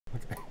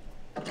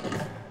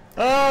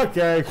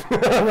Okay,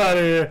 I'm out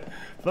of here.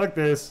 Fuck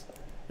this.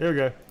 Here we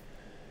go.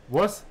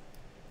 What?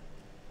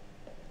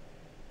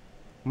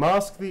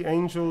 Mask the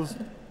angels.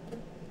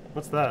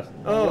 What's that?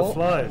 Oh,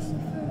 flies.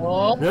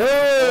 Oh.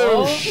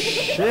 No,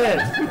 shit.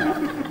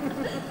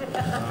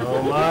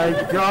 Oh my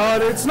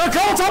god, it's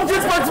Nicole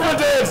Tompkins back from the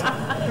dead!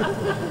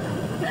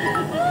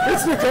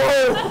 It's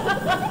Nicole!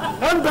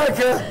 And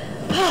Becca!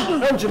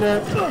 And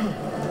Jeanette!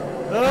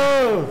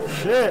 Oh,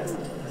 shit!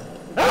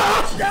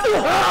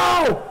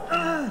 Ah! Ow!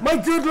 My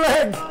good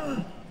leg!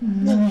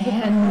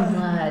 Man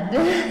blood.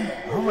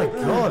 Oh my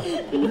god.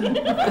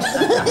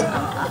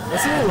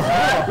 That's a little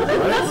hot,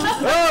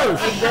 right? Oh,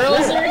 The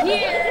girls are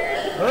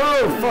here.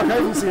 oh, fuck, I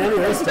haven't seen any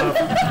of this stuff.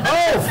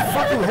 Oh,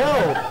 fucking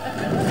hell!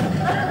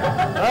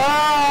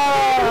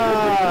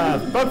 Ah!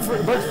 Bug spray.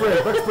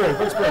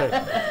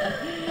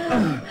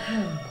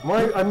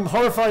 I'm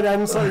horrified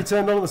and slightly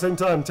turned on at the same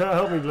time.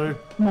 Help me, Blue.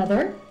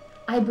 Mother,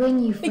 I bring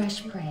you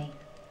fresh prey.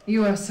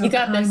 You are so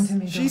got kind this. to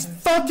me, She's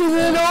daughter. fucking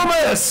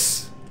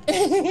enormous!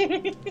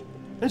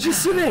 And she's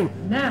sitting!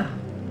 Now,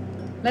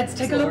 let's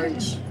take a look at him.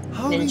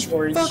 Holy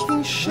George.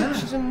 fucking shit, Wow.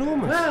 she's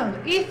enormous. Well,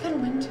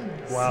 Ethan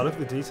Winters. Wow, look at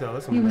the detail,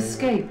 that's You amazing.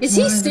 escaped. Is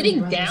he my little sitting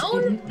brother's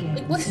down? idiot game,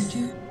 Like, what? didn't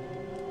you?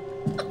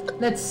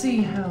 Let's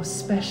see how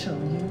special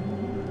you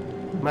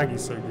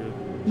Maggie's so good.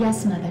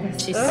 Yes, Mother.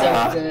 She's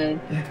so good.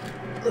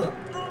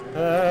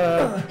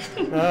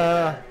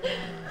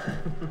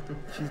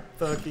 She's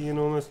fucking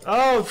enormous.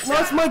 Oh,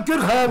 that's my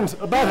good hand!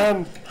 A bad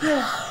hand!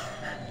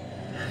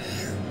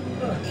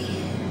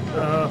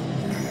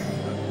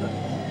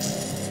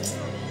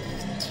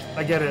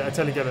 I get it, I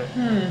totally get it.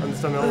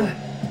 Understand that one.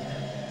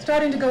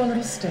 Starting to go a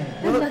little stale.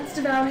 Then let's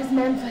devour his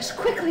man flesh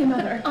quickly,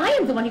 Mother. I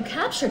am the one who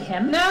captured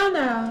him.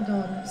 Now,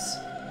 daughters.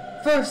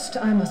 First,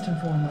 I must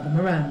inform Mother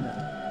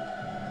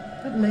Miranda.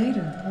 But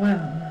later,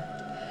 well,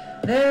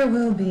 there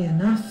will be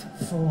enough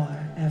for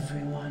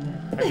everyone.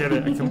 I get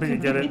it, I completely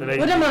get it. The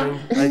lady Put 'em up.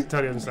 thing. I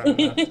totally understand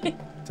that.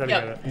 Totally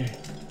Yep. get it.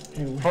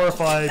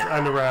 Horrified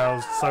and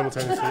aroused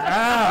simultaneously.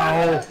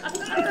 Ow!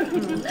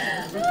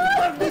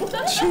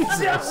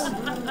 Jesus!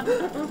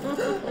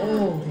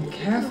 Oh, be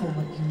careful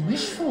what you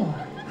wish for,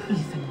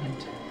 Ethan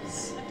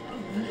Winters.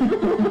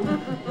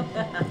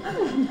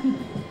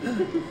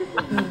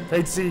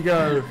 Hate to see you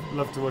go.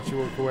 Love to watch you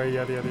walk away,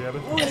 yada yada yada.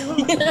 What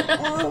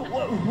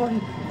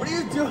are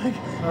you doing?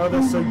 Oh,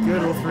 they're so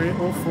good, all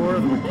four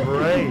of them are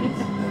great.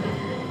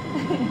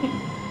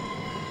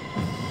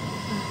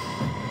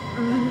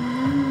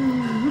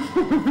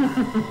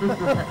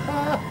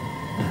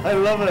 I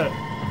love it.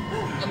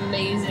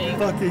 Amazing.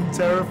 Fucking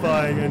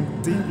terrifying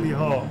and deeply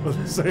hot at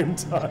the same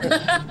time.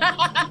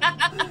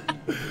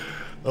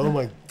 Oh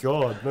my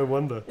god, no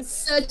wonder. It's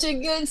such a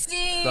good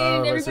scene.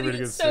 No, that's a Everybody really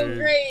good is so scene.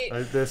 great.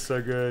 They're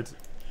so good.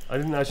 I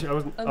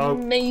wasn't.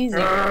 Amazing.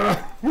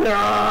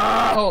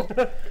 Oh.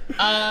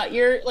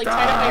 You're like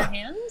tied up by your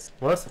hands?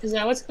 What? Is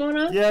that what's going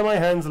on? Yeah, my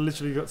hands have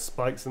literally got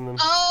spikes in them.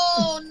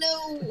 Oh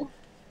no.